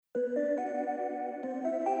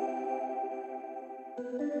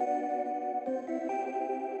What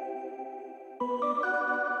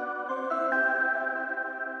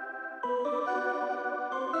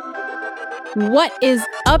is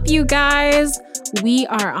up, you guys? We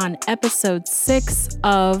are on episode 6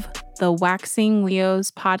 of the Waxing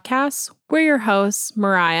Leos podcast. We're your hosts,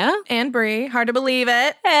 Mariah and Bree. Hard to believe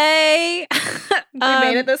it. Hey! We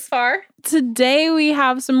made it this far. Today, we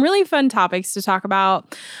have some really fun topics to talk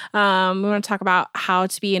about. We want to talk about how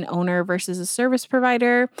to be an owner versus a service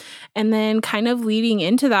provider. And then kind of leading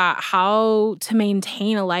into that, how to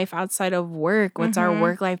maintain a life outside of work. What's our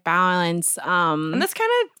work-life balance? And this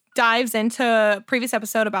kind of dives into a previous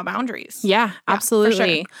episode about boundaries. Yeah,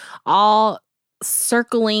 absolutely. Sure. All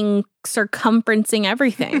circumferencing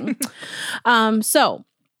everything. So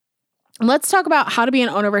let's talk about how to be an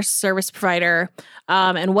owner versus service provider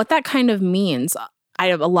and what that kind of means.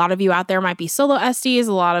 A lot of you out there might be solo SDs.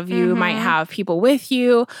 A lot of you might have people with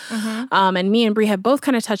you. And me and Bree have both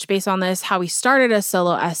kind of touched base on this, how we started as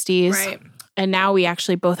solo SDs. Right. And now we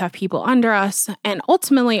actually both have people under us. And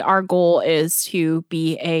ultimately, our goal is to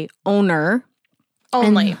be a owner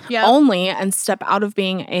only and step out of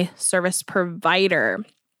being a service provider.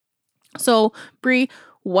 So, Bree,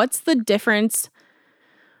 what's the difference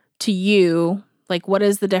to you? Like, what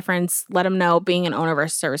is the difference? Let them know, being an owner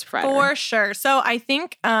versus service provider. For sure. So I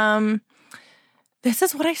think this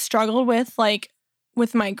is what I struggled with, like,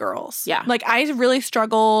 with my girls. Yeah. Like, I really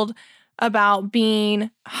struggled about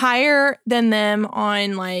being higher than them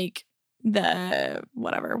on, like, the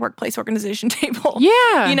workplace organization table.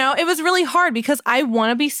 Yeah. You know, it was really hard because I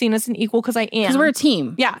want to be seen as an equal because I am. Because we're a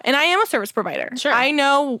team. Yeah. And I am a service provider. Sure. I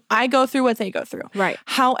know I go through what they go through. Right.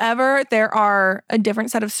 However, there are a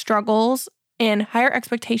different set of struggles and higher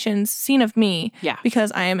expectations seen of me. Yeah.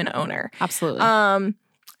 Because I am an owner. Absolutely.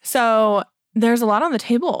 So there's a lot on the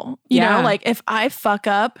table. You Yeah. know, like if I fuck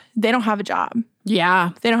up, they don't have a job. Yeah.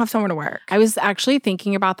 They don't have somewhere to work. I was actually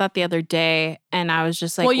thinking about that the other day, and I was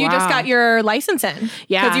just like, well, you just got your license in.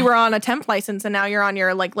 Yeah. Because you were on a temp license and now you're on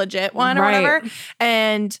your, like, legit one or whatever.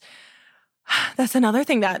 And that's another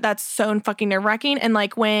thing that's so fucking nerve-wracking. And,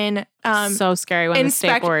 like, when so scary when the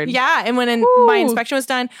state board. Yeah, and when my inspection was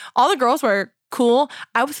done, all the girls were cool.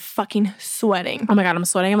 I was fucking sweating. Oh my God, I'm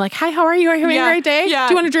sweating. I'm like, hi, how are you? Are you having a great day? Yeah.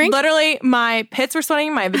 Do you want a drink? Literally, my pits were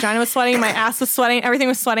sweating, my vagina was sweating, my ass was sweating, everything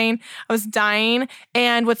was sweating. I was dying.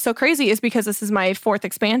 And what's so crazy is because this is my 4th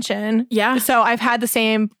expansion. Yeah. So I've had the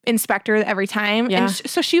same inspector every time. Yeah. And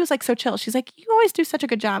so she was, like, so chill. She's like, you always do such a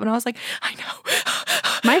good job. And I was like, I know.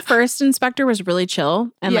 My first inspector was really chill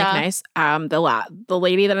and Yeah. like nice. The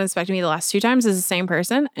lady that inspected me the last 2 times is the same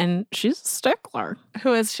person, and she's a stickler.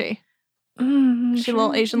 Who is she? She a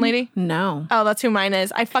little Asian lady? No. Oh, that's who mine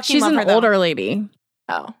is. I fucking She's love an her, though. older lady.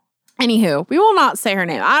 Oh. Anywho, we will not say her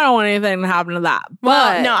name. I don't want anything to happen to that.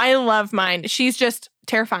 Well, But no, I love mine. She's just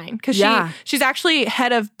terrifying because she's actually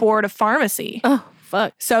head of board of pharmacy. oh,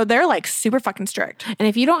 fuck. So they're, like, super fucking strict. And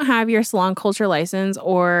if you don't have your salon culture license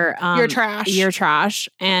or You're trash. You're trash.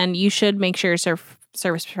 And you should make sure your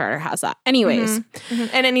service provider has that. Anyways.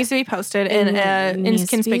 And it needs to be posted in an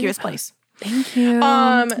inconspicuous place. Thank you.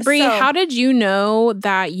 Bree, so- how did you know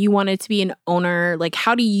that you wanted to be an owner? Like,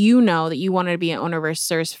 how do you know that you wanted to be an owner versus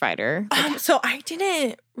service provider? So I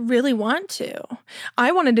didn't really want to.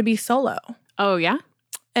 I wanted to be solo. Oh, yeah?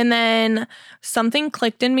 And then something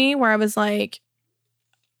clicked in me where I was like,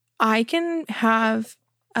 I can have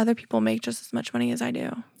other people make just as much money as I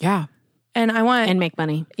do. Yeah. And I want... And make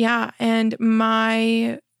money. Yeah. And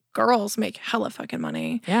my girls make hella fucking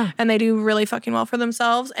money. Yeah. And they do really fucking well for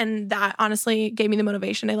themselves. And that honestly gave me the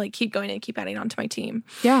motivation to, like, keep going and keep adding on to my team.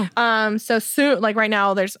 Yeah. So soon, like, right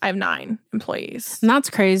now, I have 9 employees. And that's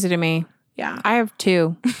crazy to me. Yeah. I have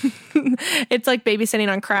 2. It's like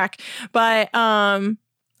babysitting on crack. But I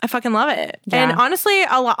fucking love it. Yeah. And honestly,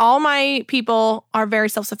 all my people are very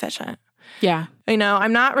self-sufficient. Yeah. You know,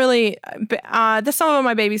 I'm not really, there's some of them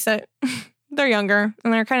I babysit. They're younger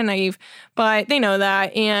and they're kind of naive, but they know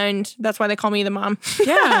that. And that's why they call me the mom.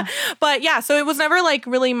 Yeah. But yeah, so it was never, like,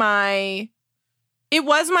 really it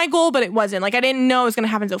was my goal, but it wasn't. Like, I didn't know it was going to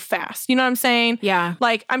happen so fast. You know what I'm saying? Yeah.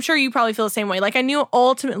 Like, I'm sure you probably feel the same way. Like, I knew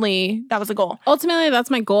ultimately that was the goal. Ultimately, that's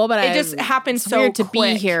my goal, but It just happened it's so weird to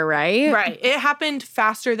quick. be here, right? Right. It happened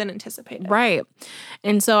faster than anticipated. Right.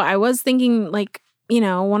 And so I was thinking, like, you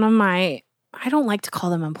know, one of my I don't like to call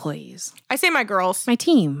them employees. I say my girls. My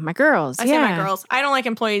team, my girls. I say my girls. I don't like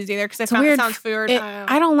employees either because it sounds weird.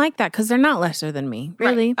 I don't like that because they're not lesser than me.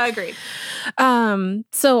 Really. Right. I agree.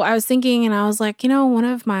 So I was thinking and I was like, you know, one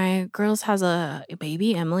of my girls has a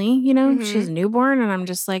baby, Emily, you know, she's a newborn. And I'm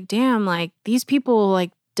just like, damn, like these people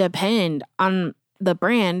like depend on the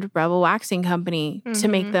brand Rebel Waxing Company to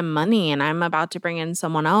make them money, and I'm about to bring in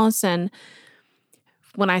someone else. And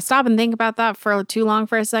when I stop and think about that for too long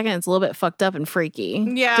for a second, it's a little bit fucked up and freaky.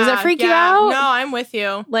 Yeah. Does it freak you out? No, I'm with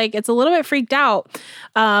you. Like, it's a little bit freaked out.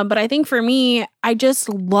 But I think for me, I just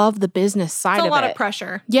love the business side of it. It's a lot of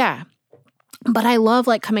pressure. Yeah. But I love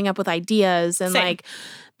like coming up with ideas and Same. like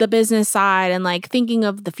the business side and like thinking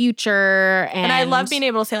of the future. And I love being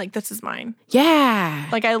able to say like, this is mine. Yeah.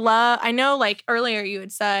 Like I know like earlier you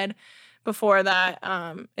had said before that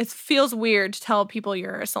it feels weird to tell people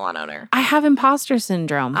you're a salon owner. I have imposter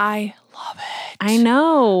syndrome. I love it. I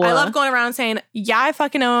know. I love going around saying, yeah, I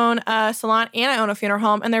fucking own a salon and I own a funeral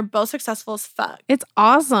home, and they're both successful as fuck. It's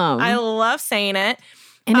awesome. I love saying it.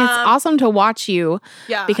 And it's awesome to watch you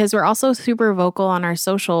because we're also super vocal on our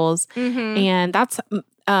socials. And that's,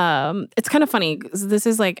 it's kind of funny. This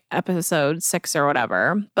is like episode 6 or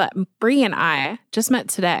whatever, but Brie and I just met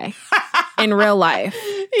today in real life.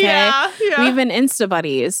 Okay? Yeah. We've been Insta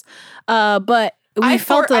buddies. But I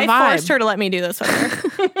felt the vibe. I forced her to let me do this with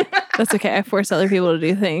her. That's okay. I force other people to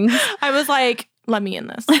do things. I was like, let me in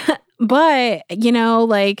this. But, you know,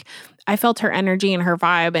 like I felt her energy and her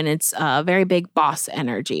vibe, and it's a very big boss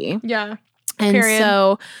energy. Yeah. And Period.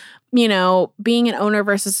 so, you know, being an owner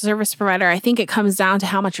versus a service provider, I think it comes down to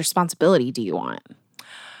how much responsibility do you want?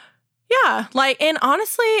 Yeah. Like, and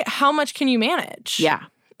honestly, how much can you manage? Yeah.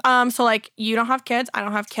 So like you don't have kids, I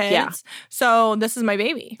don't have kids. Yeah. So this is my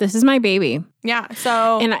baby. This is my baby. Yeah.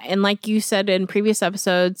 So And like you said in previous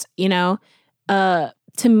episodes, you know,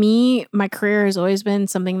 to me, my career has always been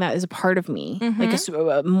something that is a part of me,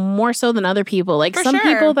 like more so than other people. Like For some sure.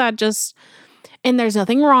 people that just, and there's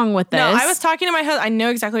nothing wrong with this. No, I was talking to my husband. I know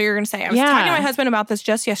exactly what you're going to say. I was talking to my husband about this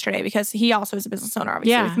just yesterday because he also is a business owner,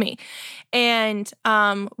 obviously, with me. And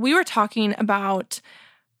we were talking about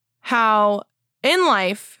how in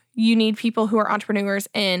life you need people who are entrepreneurs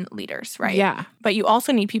and leaders, right? Yeah. But you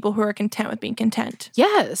also need people who are content with being content.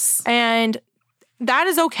 Yes. And that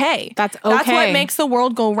is okay. That's okay. That's what makes the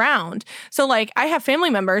world go round. So like I have family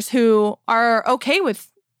members who are okay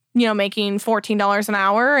with, you know, making $14 an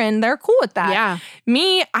hour and they're cool with that. Yeah.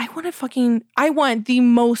 Me, I want the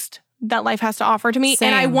most that life has to offer to me. Same.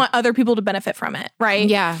 And I want other people to benefit from it. Right.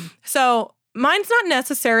 Yeah. So mine's not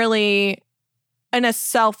necessarily in a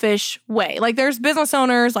selfish way. Like there's business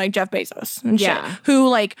owners like Jeff Bezos and shit who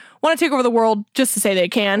like want to take over the world just to say they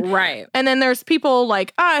can. Right. And then there's people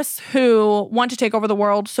like us who want to take over the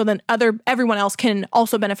world so then everyone else can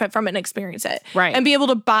also benefit from it and experience it. Right. And be able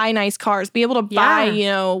to buy nice cars, be able to buy, you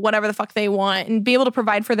know, whatever the fuck they want and be able to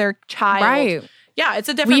provide for their child. Right. Yeah, it's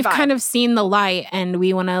a different We've vibe. kind of seen the light and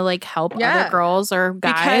we want to like help other girls or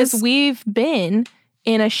guys. Because we've been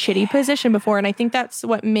in a shitty position before. And I think that's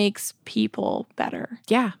what makes people better.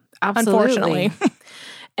 Yeah, absolutely. Unfortunately.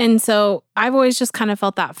 And so I've always just kind of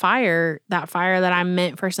felt that fire that I'm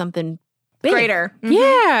meant for something big. Greater. Mhm.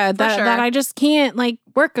 Yeah, sure. that I just can't like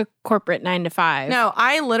work a corporate 9 to 5. No,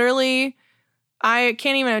 I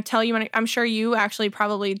can't even tell you. I'm sure you actually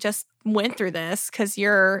probably just went through this because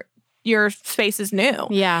your space is new.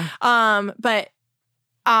 Yeah. But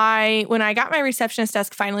when I got my receptionist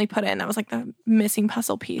desk finally put in, that was like the missing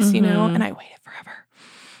puzzle piece, you know, and I waited forever.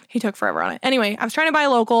 He took forever on it. Anyway, I was trying to buy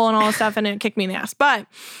local and all this stuff and it kicked me in the ass. But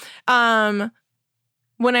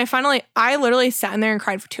when I literally sat in there and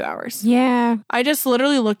cried for 2 hours. Yeah. I just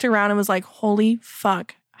literally looked around and was like, holy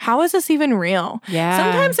fuck. How is this even real? Yeah.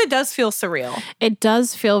 Sometimes it does feel surreal. It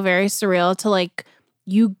does feel very surreal to like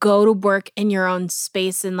you go to work in your own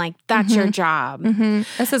space and like that's your job. Mm-hmm.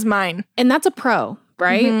 This is mine. And that's a pro,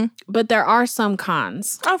 right? But there are some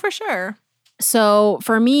cons. Oh, for sure. So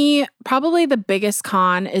for me, probably the biggest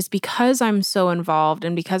con is because I'm so involved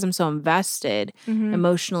and because I'm so invested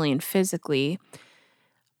emotionally and physically,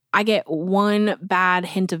 I get one bad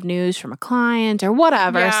hint of news from a client or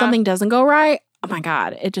whatever, something doesn't go right. Oh my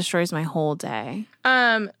God, it destroys my whole day.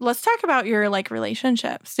 Let's talk about your like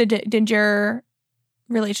relationships. Did your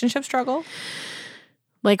relationship struggle?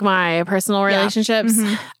 Like my personal relationships?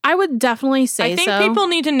 I would definitely say so. I think people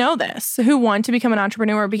need to know this who want to become an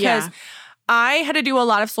entrepreneur because I had to do a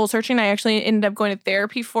lot of soul searching. I actually ended up going to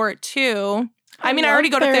therapy for it too. I already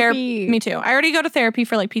go to therapy. Me too. I already go to therapy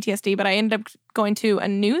for like PTSD, but I ended up going to a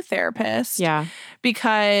new therapist. Yeah.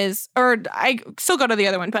 Or I still go to the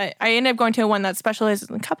other one, but I ended up going to one that specializes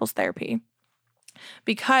in couples therapy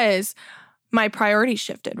because my priorities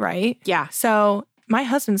shifted, right? Yeah. So my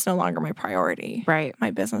husband's no longer my priority. Right. My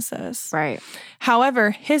business is. Right. However,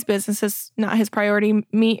 his business is not his priority.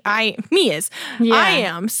 Me is. Yeah. I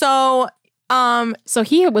am. So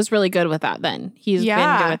he was really good with that then. He's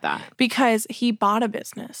been good with that. Because he bought a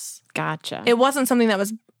business. Gotcha. It wasn't something that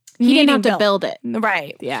was He didn't have to build it.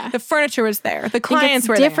 Right. Yeah. The furniture was there. The clients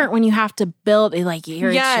were different there. when you have to build it. Like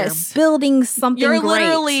you're building something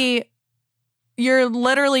great. You're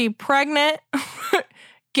literally pregnant,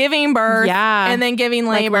 giving birth, and then giving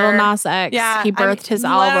labor. Like Lil Nas X. Yeah. He birthed his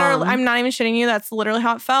album. I'm not even shitting you. That's literally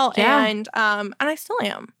how it felt. Yeah. And I still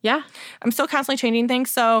am. Yeah. I'm still constantly changing things.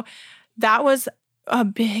 So that was a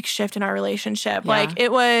big shift in our relationship. Yeah. Like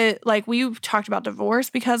it was like we talked about divorce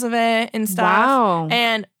because of it and stuff. Wow.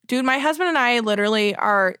 And dude, my husband and I literally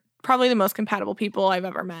are probably the most compatible people I've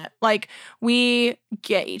ever met. Like we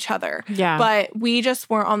get each other. Yeah. But we just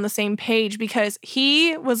weren't on the same page because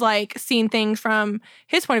he was like seeing things from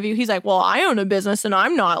his point of view. He's like, well, I own a business and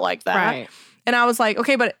I'm not like that. Right. And I was like,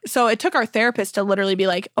 okay, but so it took our therapist to literally be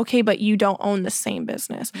like, okay, but you don't own the same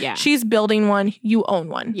business. Yeah. She's building one, you own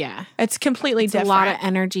one. Yeah. It's completely different. A lot of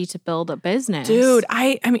energy to build a business. Dude,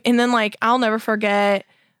 I mean, and then like I'll never forget,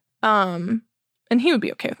 and he would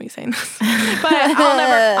be okay with me saying this. But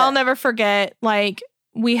I'll never forget, like,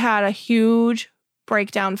 we had a huge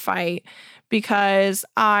breakdown fight because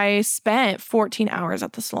I spent 14 hours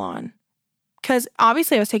at the salon. Because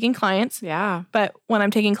obviously I was taking clients. Yeah. But when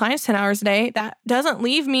I'm taking clients 10 hours a day, that doesn't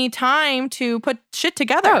leave me time to put shit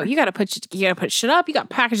together. Oh, you gotta put shit up. You got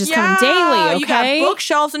packages coming daily, okay? You got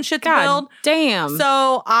bookshelves and shit to build. Damn.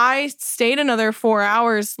 So I stayed another 4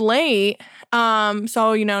 hours late.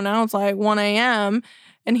 So, you know, now it's like 1 a.m.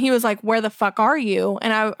 And he was like, where the fuck are you?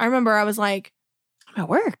 And I remember I was like, I'm at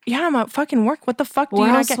work. Yeah, I'm at fucking work. What the fuck do you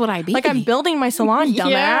not get? Would I be? Like, I'm building my salon, dumbass.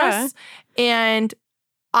 Yeah. And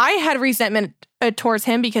I had resentment towards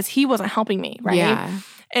him because he wasn't helping me, right? Yeah.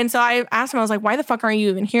 And so I asked him, I was like, why the fuck aren't you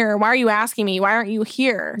even here? Why are you asking me? Why aren't you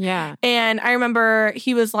here? Yeah. And I remember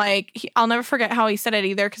he was like, I'll never forget how he said it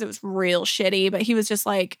either because it was real shitty, but he was just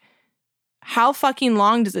like, how fucking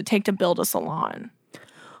long does it take to build a salon?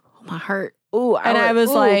 Oh, my heart. Ooh. I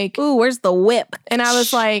was like, ooh, where's the whip? And I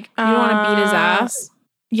was like, you want to beat his ass?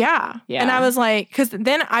 Yeah. And I was like, because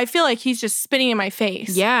then I feel like he's just spitting in my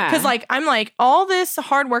face. Yeah. Because like, I'm like, all this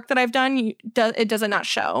hard work that I've done, does it not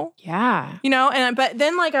show? Yeah. You know? But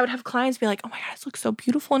then like I would have clients be like, oh my God, this looks so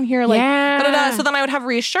beautiful in here. Like, da-da-da. So then I would have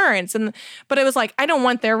reassurance. But it was like, I don't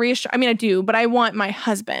want their reassurance. I mean, I do, but I want my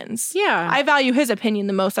husband's. Yeah. I value his opinion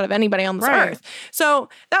the most out of anybody on this earth. So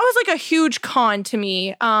that was like a huge con to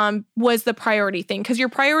me, was the priority thing. Because your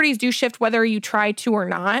priorities do shift whether you try to or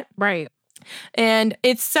not. Right. And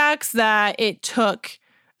it sucks that it took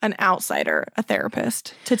an outsider, a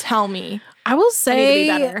therapist, to tell me. I will say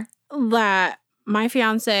I need to be better. That my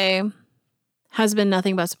fiance has been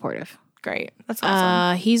nothing but supportive. Great. That's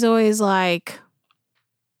awesome. He's always like,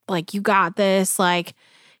 you got this. Like,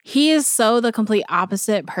 he is so the complete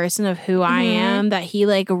opposite person of who I am that he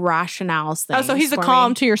like rationales things. Oh, so he's a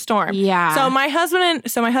calm to your storm. Yeah. So my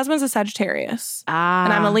husband's a Sagittarius.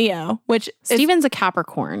 And I'm a Leo, which Steven's a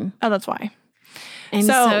Capricorn. Oh, that's why. And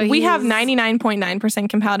so we have 99.9%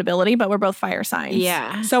 compatibility, but we're both fire signs.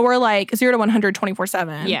 Yeah. So we're like 0 to 100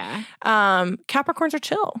 24/7. Yeah. Capricorns are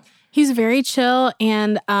chill. He's very chill.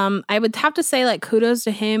 And I would have to say like kudos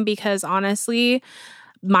to him because honestly,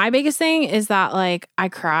 my biggest thing is that like I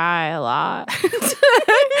cry a lot.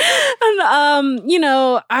 And you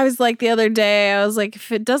know, I was like the other day, I was like,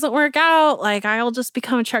 if it doesn't work out, like I'll just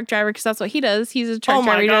become a truck driver because that's what he does. He's a truck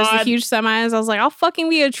driver. He does the huge semis. I was like, I'll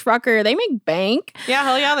fucking be a trucker. They make bank. Yeah,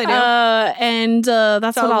 hell yeah, they do. And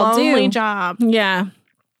that's what I'll do. It's a lonely job. Yeah.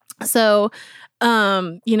 So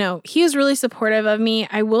you know, he was really supportive of me.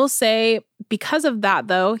 I will say because of that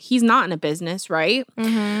though, he's not in a business, right?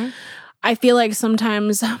 Mm-hmm. I feel like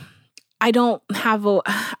sometimes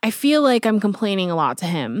I feel like I'm complaining a lot to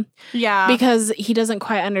him. Yeah. Because he doesn't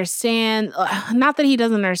quite understand. Not that he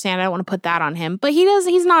doesn't understand. I don't want to put that on him. But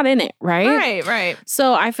he's not in it, right? Right.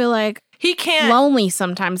 So I feel like he can't lonely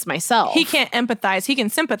sometimes myself. He can't empathize. He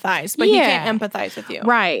can sympathize, but he can't empathize with you.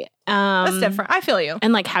 Right. That's different. I feel you.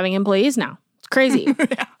 And like having employees now. It's crazy.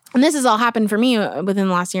 Yeah. And this has all happened for me within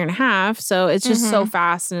the last year and a half. So it's just so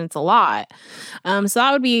fast and it's a lot. So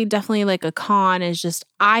that would be definitely like a con is just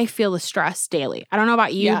I feel the stress daily. I don't know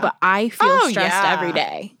about you, but I feel stressed every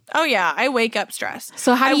day. Oh, yeah. I wake up stressed.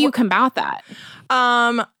 So how do you combat that?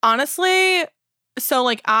 Honestly, so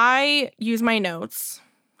like I use my notes.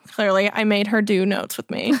 Clearly, I made her do notes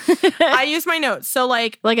with me. I use my notes. So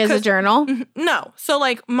like as a journal? No. So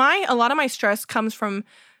like a lot of my stress comes from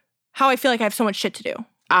how I feel like I have so much shit to do.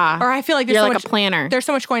 Or I feel like you're like a planner. There's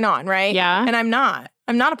so much going on, right? Yeah. And I'm not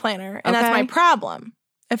a planner. And that's my problem.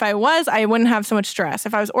 If I was, I wouldn't have so much stress.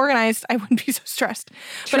 If I was organized, I wouldn't be so stressed.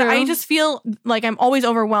 True. But I just feel like I'm always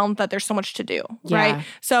overwhelmed that there's so much to do, right?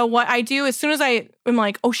 So what I do, as soon as I'm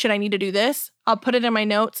like, oh shit, I need to do this, I'll put it in my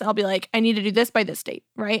notes. I'll be like, I need to do this by this date,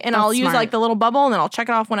 right? And That's I'll use smart. like the little bubble and then I'll check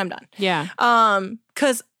it off when I'm done. Yeah.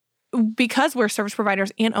 Because we're service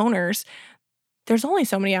providers and owners, there's only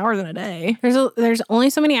so many hours in a day. There's only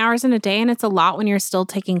so many hours in a day, and it's a lot when you're still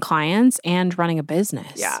taking clients and running a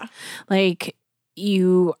business. Yeah. Like,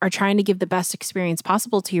 you are trying to give the best experience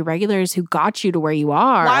possible to your regulars who got you to where you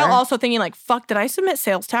are. While also thinking like, fuck, did I submit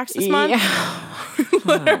sales tax this month?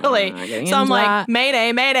 Literally. So I'm like,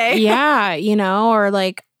 Mayday. Yeah, or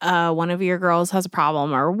like one of your girls has a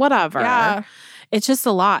problem or whatever. Yeah. It's just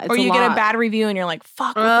a lot. Or you get a bad review and you're like,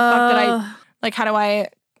 fuck, what the fuck did I, like, how do I,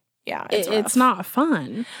 yeah. It's not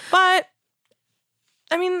fun. But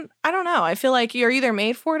I mean, I don't know. I feel like you're either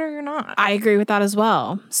made for it or you're not. I agree with that as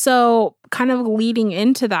well. So kind of leading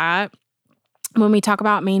into that, when we talk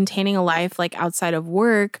about maintaining a life like outside of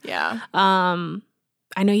work, yeah.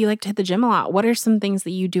 I know you like to hit the gym a lot. What are some things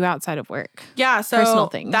that you do outside of work? Yeah, so personal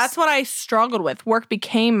things. That's what I struggled with. Work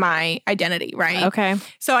became my identity, right? Okay.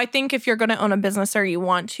 So I think if you're going to own a business or you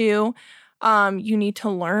want to, you need to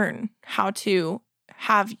learn how to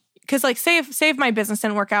have, because like say if my business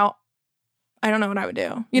didn't work out, I don't know what I would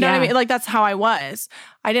do. You know what I mean? Like that's how I was.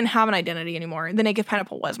 I didn't have an identity anymore. The Naked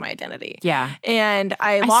Pineapple was my identity. Yeah. And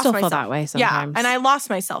I lost still myself. feel that way sometimes. Yeah. And I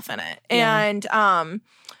lost myself in it. Yeah. And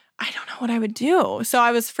I don't know what I would do. So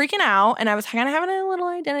I was freaking out and I was kind of having a little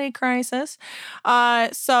identity crisis.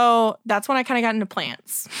 So that's when I kind of got into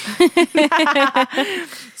plants.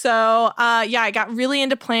 So yeah, I got really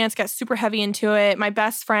into plants, got super heavy into it. My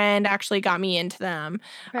best friend actually got me into them.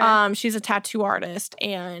 Okay. She's a tattoo artist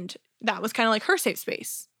and that was kind of like her safe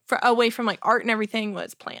space for away from like art and everything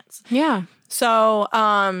was plants. Yeah. So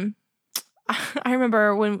I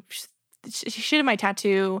remember when she did my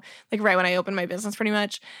tattoo like right when I opened my business pretty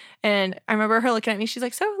much. And I remember her looking at me. She's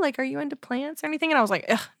like, so like, are you into plants or anything? And I was like,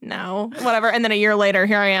 ugh, no, whatever. And then a year later,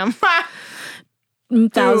 here I am.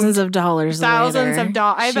 Thousands of dollars later.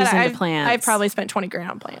 I bet plants. I've probably spent 20 grand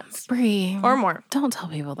on plants. Brie. Or more. Don't tell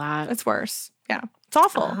people that. It's worse. Yeah. It's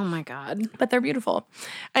awful. Oh my God. But they're beautiful.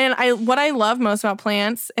 And what I love most about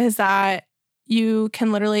plants is that you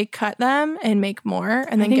can literally cut them and make more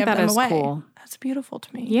and then give them away. Cool. That's beautiful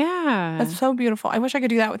to me. Yeah. That's so beautiful. I wish I could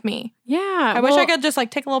do that with me. Yeah. I wish I could just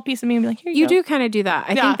like take a little piece of me and be like, here you go. You do kind of do that.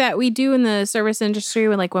 I think that we do in the service industry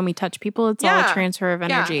when we touch people, it's all a transfer of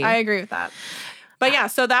energy. Yeah, I agree with that. But yeah,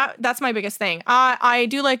 so that's my biggest thing. I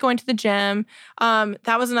do like going to the gym.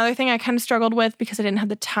 That was another thing I kind of struggled with because I didn't have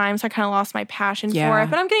the time. So I kind of lost my passion for it.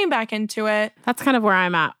 But I'm getting back into it. That's kind of where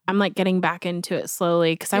I'm at. I'm like getting back into it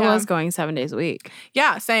slowly because I was going 7 days a week.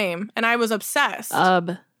 Yeah, same. And I was obsessed.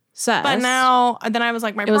 But now, then I was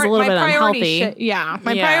like, my priority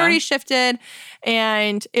priority shifted.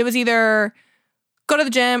 And it was either go to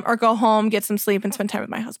the gym or go home, get some sleep, and spend time with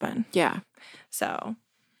my husband. Yeah. So...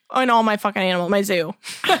 and all my fucking animals, my zoo.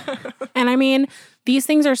 And I mean, these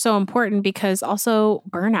things are so important because also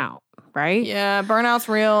burnout, right? Yeah, burnout's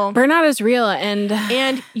real. Burnout is real.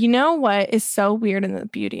 And you know what is so weird in the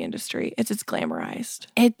beauty industry? It's glamorized.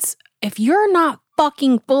 If you're not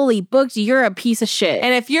fucking fully booked, you're a piece of shit.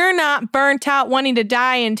 And if you're not burnt out, wanting to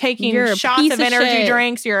die and taking shots of energy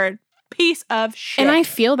drinks, you're a piece of shit. And I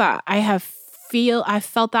feel that. I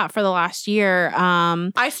felt that for the last year.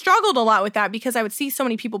 I struggled a lot with that because I would see so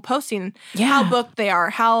many people posting how booked they are,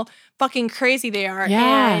 how fucking crazy they are.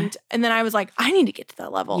 Yeah. And then I was like, I need to get to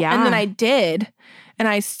that level. Yeah. And then I did. And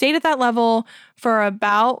I stayed at that level for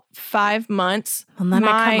about 5 months. And then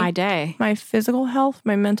I cut my day. My physical health,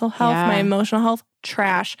 my mental health, my emotional health,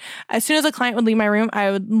 trash. As soon as a client would leave my room, I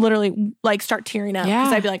would literally like start tearing up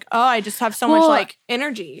because I'd be like, oh, I just have so much like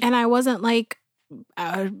energy. And I wasn't like,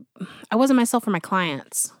 I wasn't myself for my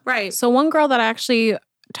clients. Right. So one girl that I actually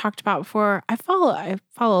talked about before, I follow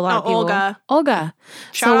a lot of people. Olga.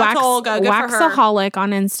 Shout out to Olga. Good for her. Waxaholic on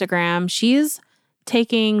Instagram. She's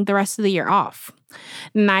taking the rest of the year off.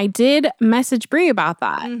 And I did message Brie about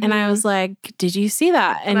that. Mm-hmm. And I was like, did you see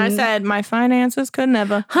that? And I said, my finances could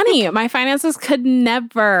never. Honey, my finances could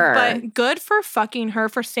never. But good for fucking her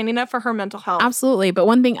for standing up for her mental health. Absolutely. But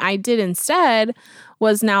one thing I did instead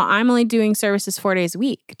was now I'm only doing services 4 days a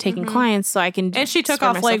week, taking clients so I can. And she took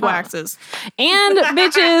off leg waxes. And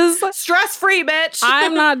bitches. Stress-free, bitch.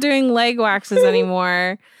 I'm not doing leg waxes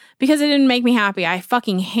anymore. Because it didn't make me happy. I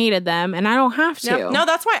fucking hated them and I don't have to. Yep. No,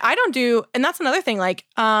 that's why I don't do, and that's another thing. Like,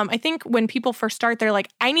 I think when people first start, they're like,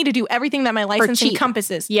 I need to do everything that my license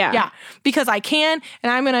encompasses. Yeah. Yeah. Because I can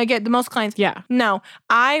and I'm going to get the most clients. Yeah. No,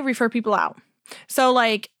 I refer people out. So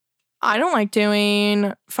like, I don't like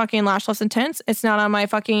doing fucking Lash Less Intense. It's not on my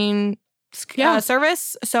fucking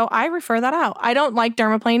service. So I refer that out. I don't like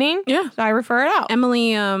dermaplaning. Yeah. So I refer it out.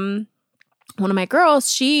 Emily, one of my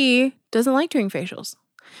girls, she doesn't like doing facials.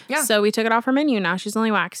 Yeah. So we took it off her menu. Now she's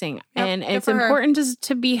only waxing. Yep, and it's important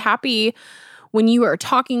to be happy when you are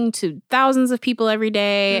talking to thousands of people every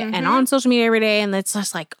day and on social media every day. And it's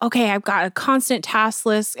just like, okay, I've got a constant task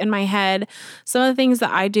list in my head. Some of the things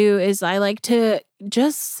that I do is I like to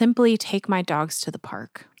just simply take my dogs to the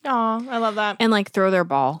park. Oh, I love that. And like throw their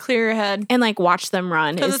ball. Clear your head. And like watch them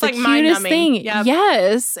run. It's the like cutest thing. Yep.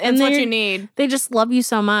 Yes. And that's what you need. They just love you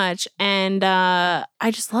so much. And I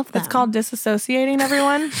just love them. It's called disassociating,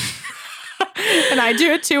 everyone. And I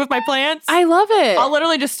do it too with my plants. I love it. I'll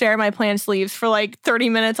literally just stare at my plant's leaves for like 30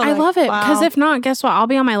 minutes. I love it. Because if not, guess what? I'll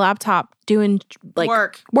be on my laptop doing like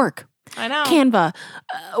work. I know. Canva.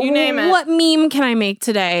 You name it. What meme can I make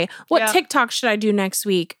today? What TikTok should I do next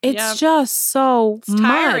week? It's just so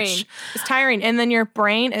much. It's tiring. And then your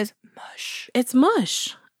brain is mush. It's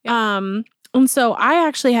mush. Yep. And so I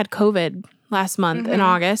actually had COVID last month in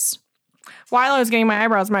August. While I was getting my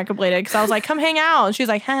eyebrows microbladed, because I was like, come hang out. And she's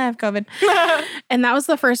like, I have COVID. And that was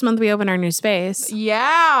the first month we opened our new space.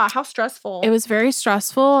 Yeah. How stressful. It was very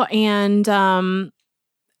stressful. And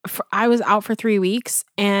I was out for 3 weeks.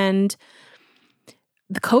 And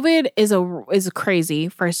the COVID is crazy.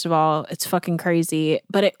 First of all, it's fucking crazy.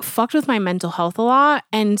 But it fucked with my mental health a lot.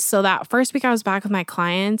 And so that first week I was back with my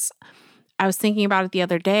clients, I was thinking about it the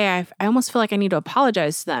other day. I almost feel like I need to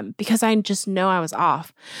apologize to them because I just know I was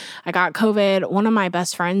off. I got COVID. One of my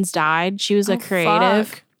best friends died. She was a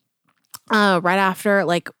creative. Right after,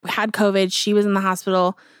 like, had COVID. She was in the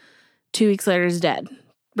hospital. 2 weeks later, is dead.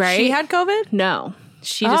 Right? She had COVID? No.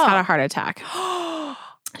 She just had a heart attack.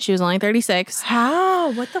 She was only 36.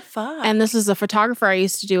 How? What the fuck? And this is a photographer I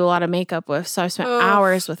used to do a lot of makeup with. So I spent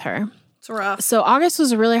hours with her. It's rough. So August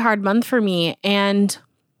was a really hard month for me. And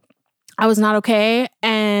I was not okay,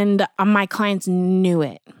 and my clients knew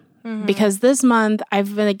it because this month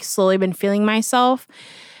I've like slowly been feeling myself,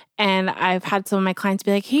 and I've had some of my clients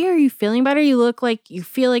be like, "Hey, are you feeling better? You look like you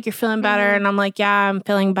feel like you're feeling better," and I'm like, "Yeah, I'm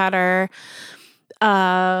feeling better."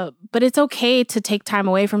 But it's okay to take time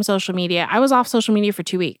away from social media. I was off social media for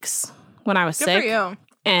 2 weeks when I was sick. Good for you.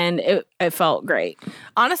 And it felt great.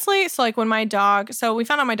 Honestly, so like when my dog, so we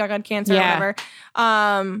found out my dog had cancer or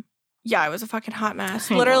whatever. Yeah, it was a fucking hot mess.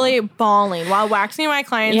 Literally bawling while waxing my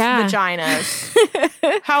clients' vaginas.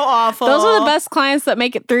 How awful. Those are the best clients that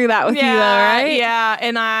make it through that with you, though, right? Yeah,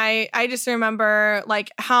 and I just remember like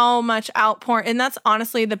how much outpouring, and that's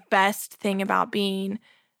honestly the best thing about being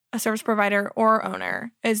a service provider or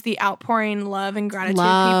owner is the outpouring love and gratitude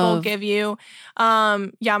people give you.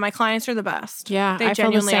 My clients are the best. Yeah, they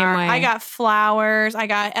genuinely are. Way. I got flowers. I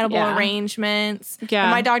got edible arrangements. Yeah,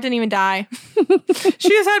 and my dog didn't even die. She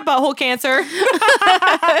just had butthole cancer.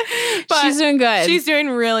 But she's doing good. She's doing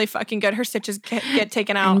really fucking good. Her stitches get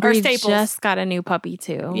taken out. And or staples. Just got a new puppy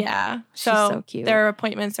too. Yeah, she's so cute. Their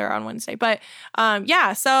appointments are on Wednesday. But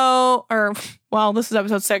well, this is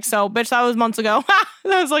episode 6, so bitch, that was months ago.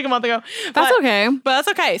 That was like a month ago. That's okay. But that's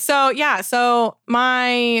okay. So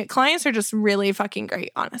my clients are just really fucking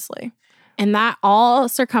great, honestly. And that all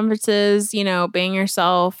circumferences, being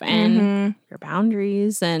yourself and your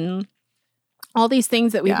boundaries and all these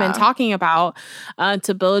things that we've been talking about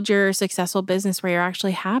to build your successful business where you're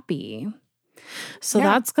actually happy. So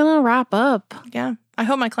that's going to wrap up. Yeah. I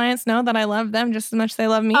hope my clients know that I love them just as much as they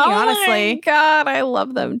love me, honestly. Oh my God, I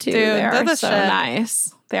love them too. Dude, they're so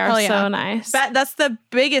nice. They are so nice. That's the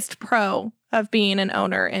biggest pro of being an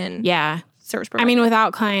owner in service provider. I mean,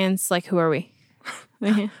 without clients, like, who are we?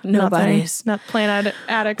 Nobodies. Not plant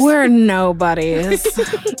addicts. We're nobodies.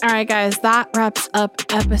 All right, guys, that wraps up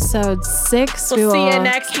episode 6. We'll see you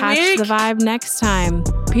next catch week. The vibe next time.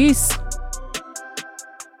 Peace.